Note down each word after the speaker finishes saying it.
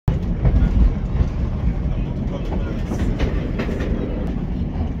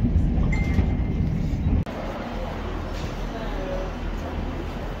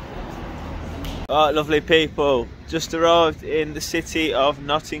Alright, lovely people, just arrived in the city of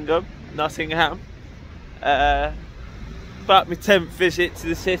Nottingham. About my 10th visit to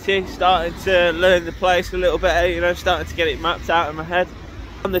the city, starting to learn the place a little bit, you know, starting to get it mapped out in my head.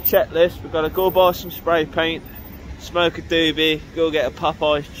 On the checklist, we've got to go buy some spray paint, smoke a doobie, go get a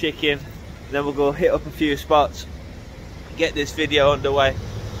Popeye's chicken, then we'll go hit up a few spots, get this video underway.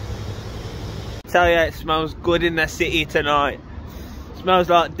 Tell you, it smells good in the city tonight. Smells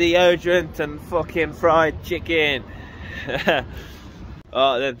like deodorant and fucking fried chicken.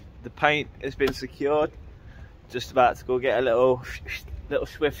 Oh, then the paint has been secured. Just about to go get a little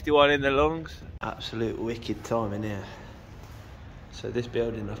swifty one in the lungs. Absolute wicked time in here. So this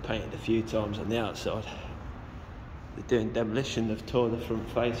building I've painted a few times on the outside. They're doing demolition. They've tore the front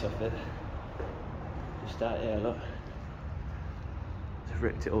face off it. Just out here, look. They've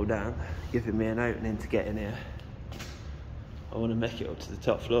ripped it all down, giving me an opening to get in here. I want to make it up to the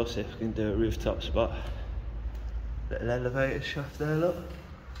top floor, see if we can do a rooftop spot. Little elevator shaft there, look.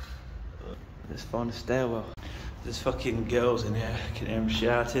 Let's find a stairwell. There's fucking girls in here, I can hear them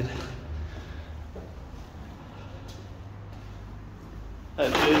shouting.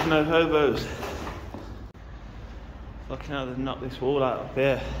 Hopefully there's no hobos. Fucking hell, they've knocked this wall out up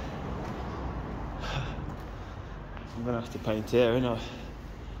here. I'm gonna have to paint here, ain't I?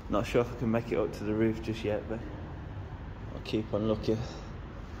 Not sure if I can make it up to the roof just yet, but I'll keep on looking.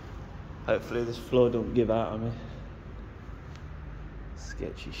 Hopefully this floor don't give out on me.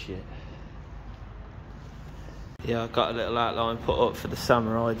 Sketchy shit. Yeah, I've got a little outline put up for the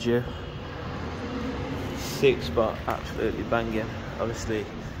samurai Jew. Sick spot, absolutely banging. Obviously,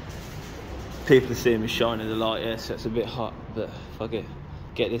 people are seeing me shining the light here, so it's a bit hot, but if I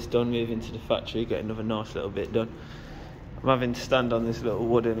get this done, move into the factory, get another nice little bit done. I'm having to stand on this little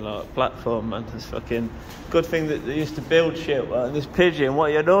wooden platform, man. It's fucking good thing that they used to build shit. Well, this pigeon,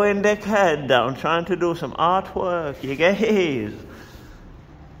 what you doing, dickhead? I'm trying to do some artwork, you guys.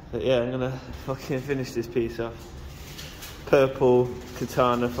 But yeah, I'm gonna fucking finish this piece off. Purple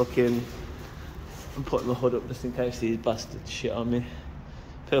katana, fucking. I'm putting my hood up just in case these bastards shit on me.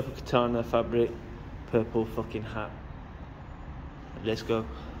 Purple katana fabric, purple fucking hat. Let's go.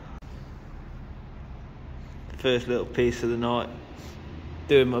 First little piece of the night.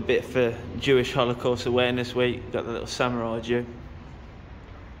 Doing my bit for Jewish Holocaust Awareness Week. Got the little samurai Jew.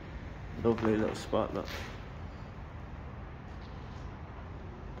 Lovely little spot, look.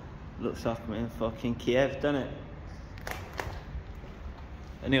 Looks like I'm in fucking Kiev, doesn't it?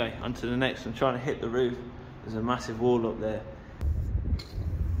 Anyway, on to the next one. Trying to hit the roof. There's a massive wall up there.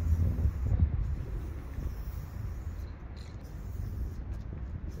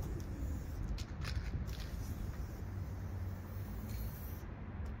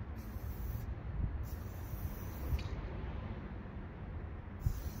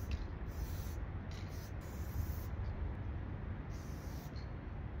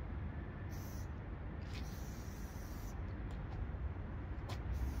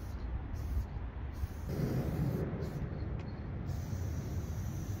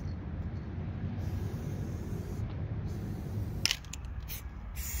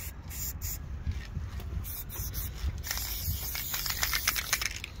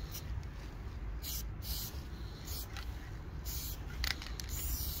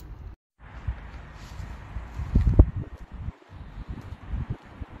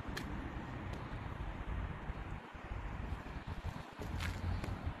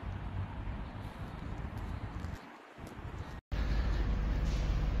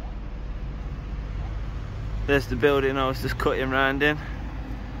 There's the building I was just cutting round in.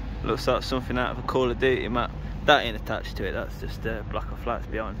 Looks like something out of a Call of Duty map. That ain't attached to it, that's just a block of flats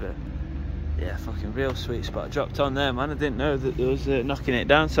behind, but yeah, fucking real sweet spot. I dropped on there, man. I didn't know that there was knocking it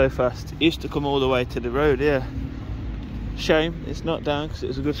down so fast. It used to come all the way to the road, yeah. Shame it's not down because it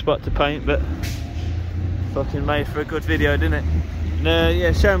was a good spot to paint, but fucking made for a good video, didn't it? And,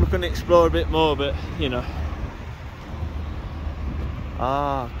 yeah, shame we couldn't explore a bit more, but you know.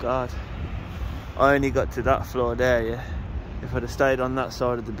 Oh God. I only got to that floor there, yeah. If I'd have stayed on that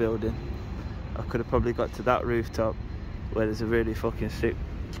side of the building, I could have probably got to that rooftop where there's a really fucking sick,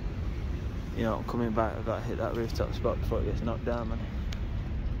 you know, I'm coming back, I've got to hit that rooftop spot before it gets knocked down, man.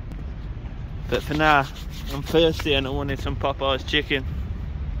 But for now, I'm thirsty and I wanted some Popeye's chicken,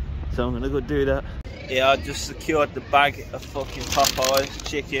 so I'm gonna go do that. Yeah, I just secured the bag of fucking Popeye's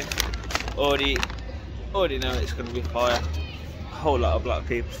chicken. Already know it's gonna be fire. Whole lot of black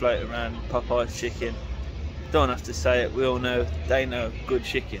people floating around Popeye's chicken. Don't have to say it, we all know, they know good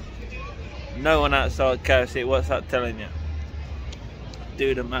chicken. No one outside KFC, what's that telling you?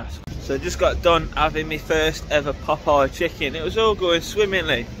 Do the mask. So just got done having my first ever Popeye chicken. It was all going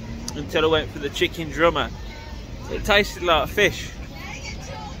swimmingly. until I went for the chicken drummer. It tasted like fish.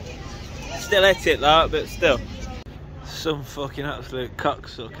 Still ate it like, but still. Some fucking absolute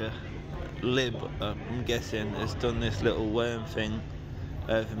cocksucker, Lib, I'm guessing, has done this little worm thing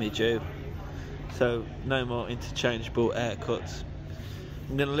over me due. So no more interchangeable haircuts.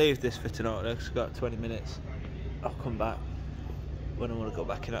 I'm gonna leave this for tonight though, because I've got 20 minutes. I'll come back when I want to go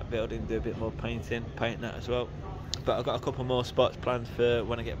back in that building, do a bit more painting, paint that as well. But I've got a couple more spots planned for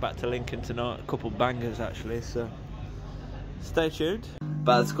when I get back to Lincoln tonight, a couple bangers actually, so stay tuned.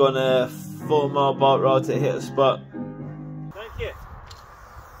 Bad's gone a 4-mile bike ride to hit a spot. Thank you.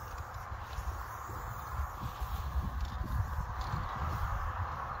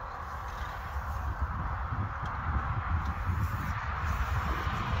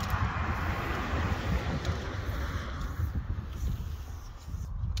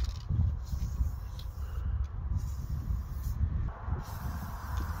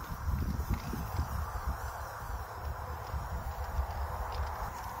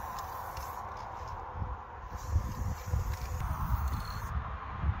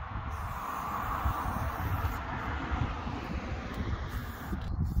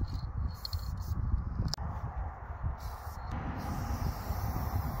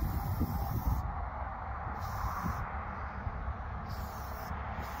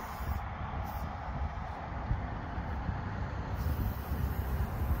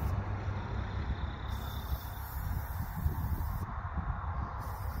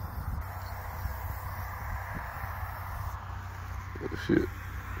 What the shit?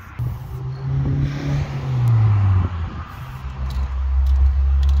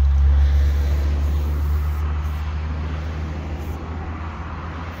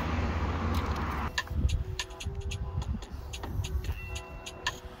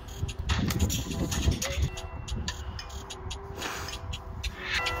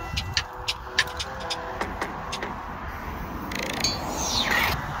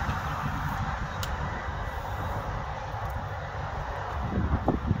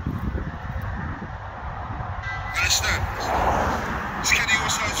 It's Kenny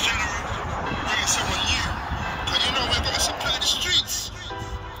Allside's general, bringing someone new. But you know we're gonna supply the streets.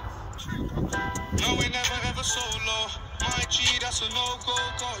 No, we're never ever solo. My G, that's a no-go.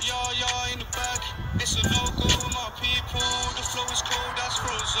 Got ya in the bag. It's a no-go with my people. The flow is cold, that's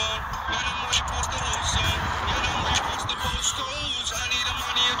frozen. Man, I'm way past the road zone. Man, I'm way past the postcodes. I need the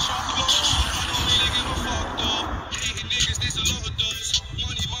money and chocolate. I don't really give a fuck though. Hating niggas, there's a lot of those.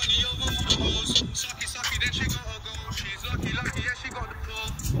 Money over all the hoes. Sucky, then she gotta go. She's lucky, yeah, she got the pull.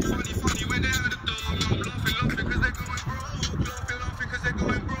 Funny when they're at the door. I'm laughing cause they're going broke. Laughing cause they're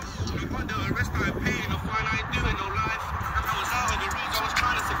going broke. No wonder arrest I'm paying. No fine, I ain't doing no life. And I was out on the roads, I was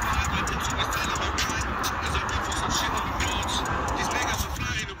trying to survive. My tips was telling me right. There's a rip for some shit on the roads. These niggas are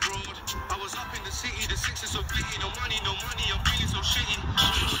flying abroad. I was up in the city, the six is so pretty. No money, I'm feeling so shitty.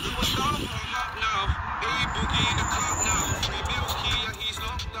 It was down, but I'm up now. Hey, boogie in the club now. Hey, Bill's key, yeah, he's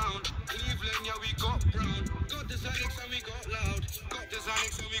locked down. Cleveland, yeah, we got brown. Got the Xanax and we got loud. Got the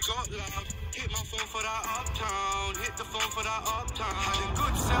Xanax and we got loud. Hit my phone for that uptown. Hit the phone for that uptown. Had a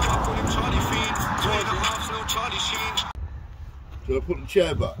good sell, I call him Charlie Fiend. 2.5, no Charlie Sheen. Should I put the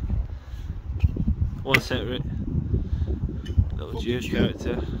chair back? One sec, Rick. Little Jewish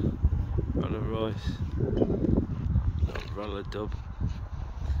character. Roller Royce. Little roller dub.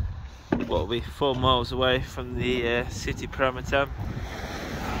 What are we? 4 miles away from the city parameter.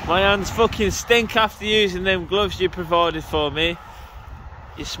 My hands fucking stink after using them gloves you provided for me.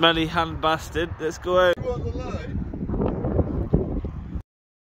 You smelly hand bastard. Let's go out.